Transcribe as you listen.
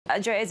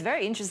Joe, it's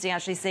very interesting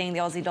actually seeing the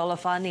Aussie dollar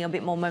finding a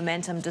bit more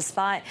momentum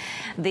despite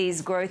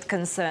these growth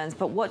concerns.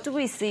 But what do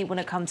we see when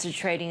it comes to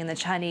trading in the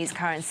Chinese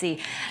currency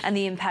and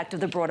the impact of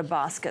the broader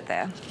basket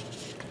there?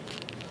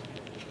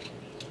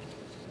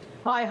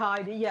 Hi,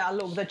 Heidi. Yeah,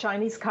 look, the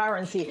Chinese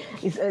currency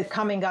is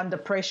coming under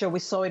pressure. We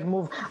saw it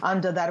move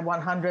under that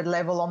 100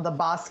 level on the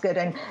basket,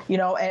 and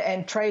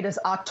and traders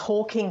are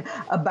talking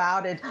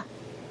about it.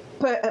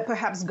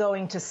 Perhaps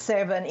going to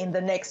 7 in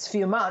the next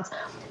few months.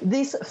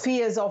 These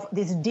fears of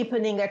this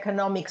deepening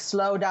economic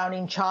slowdown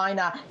in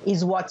China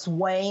is what's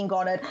weighing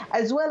on it,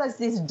 as well as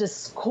this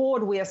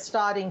discord we are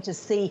starting to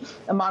see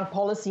among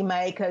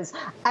policymakers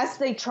as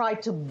they try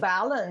to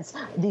balance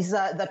these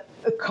the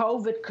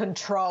COVID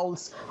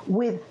controls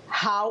with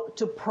how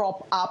to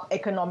prop up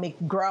economic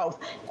growth.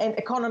 And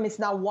economists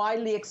now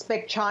widely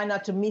expect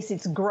China to miss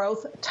its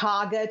growth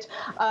target.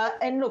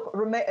 And look,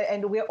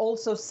 and we're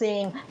also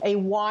seeing a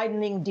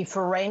widening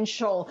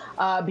differential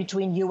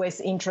between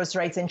U.S. interest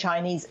rates and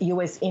Chinese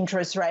U.S.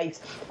 interest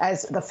rates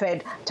as the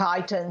Fed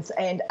tightens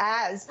and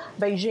as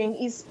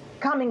Beijing is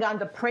coming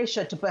under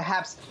pressure to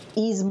perhaps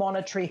ease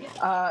monetary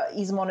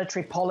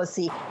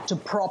policy to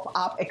prop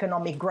up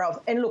economic growth.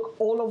 And look,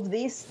 all of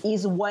this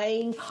is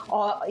weighing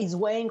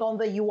on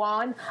the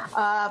yuan.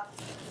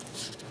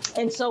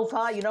 And so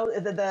far,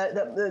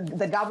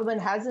 the government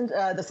hasn't,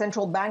 the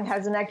central bank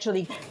hasn't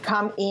actually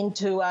come in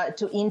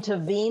to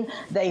intervene.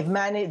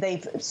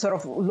 They've sort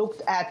of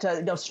looked at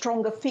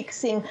stronger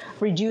fixing,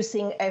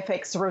 reducing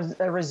FX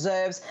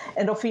reserves,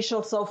 and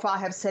officials so far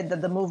have said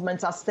that the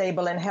movements are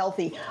stable and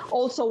healthy.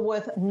 Also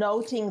worth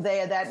noting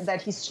there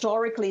that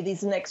historically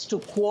these next 2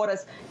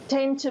 quarters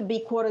tend to be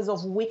quarters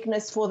of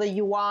weakness for the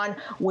yuan.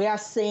 We are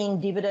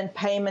seeing dividend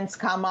payments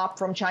come up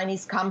from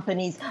Chinese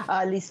companies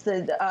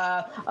listed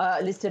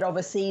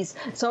overseas.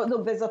 So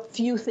look, there's a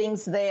few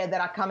things there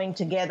that are coming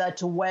together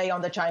to weigh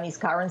on the Chinese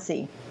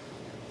currency.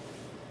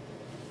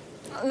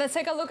 Let's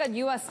take a look at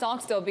U.S.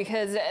 stocks, though,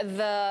 because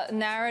the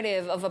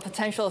narrative of a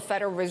potential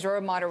Federal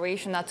Reserve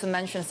moderation, not to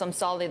mention some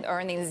solid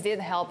earnings,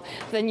 did help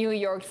the New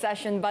York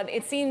session. But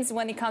it seems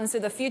when it comes to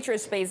the future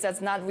space,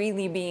 that's not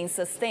really being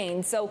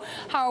sustained. So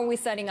how are we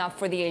setting up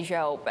for the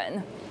Asia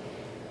Open?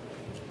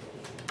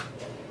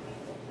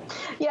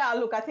 Yeah,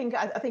 look, I think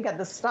at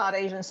the start,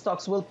 Asian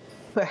stocks will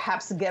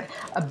perhaps get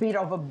a bit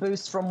of a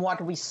boost from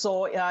what we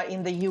saw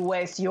in the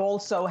US. You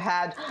also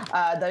had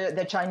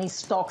the Chinese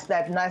stocks,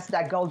 that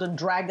Nasdaq Golden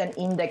Dragon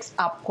Index,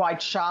 up quite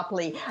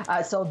sharply.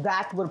 So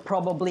that will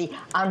probably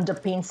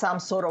underpin some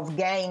sort of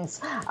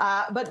gains.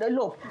 But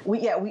look,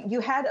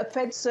 you had a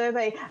Fed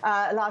survey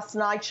last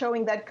night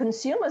showing that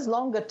consumers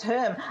longer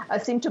term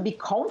seem to be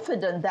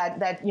confident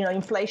that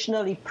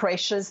inflationary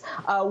pressures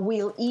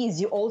will ease.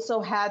 You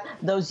also had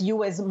those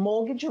US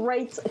mortgage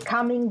rates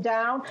coming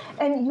down,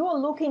 and you're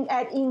looking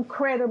at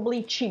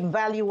incredibly cheap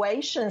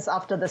valuations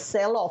after the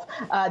sell-off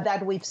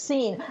that we've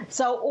seen.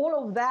 So all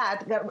of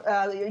that,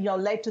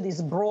 led to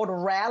this broad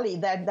rally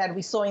that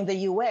we saw in the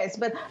U.S.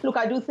 But look,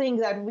 I do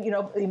think that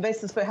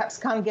investors perhaps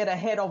can't get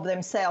ahead of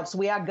themselves.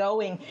 We are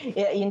going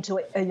into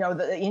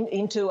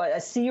a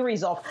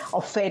series of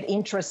Fed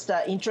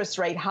interest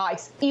rate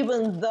hikes,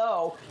 even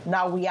though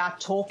now we are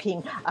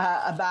talking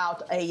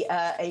about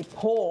a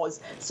pause.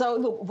 So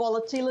look,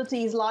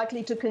 volatility is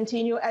likely to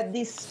continue at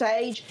this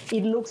stage.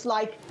 It looks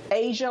like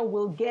Asia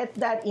will get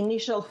that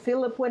initial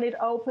fillip when it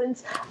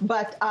opens,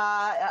 but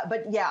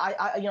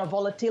yeah,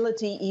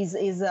 volatility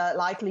is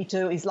likely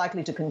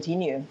to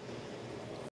continue.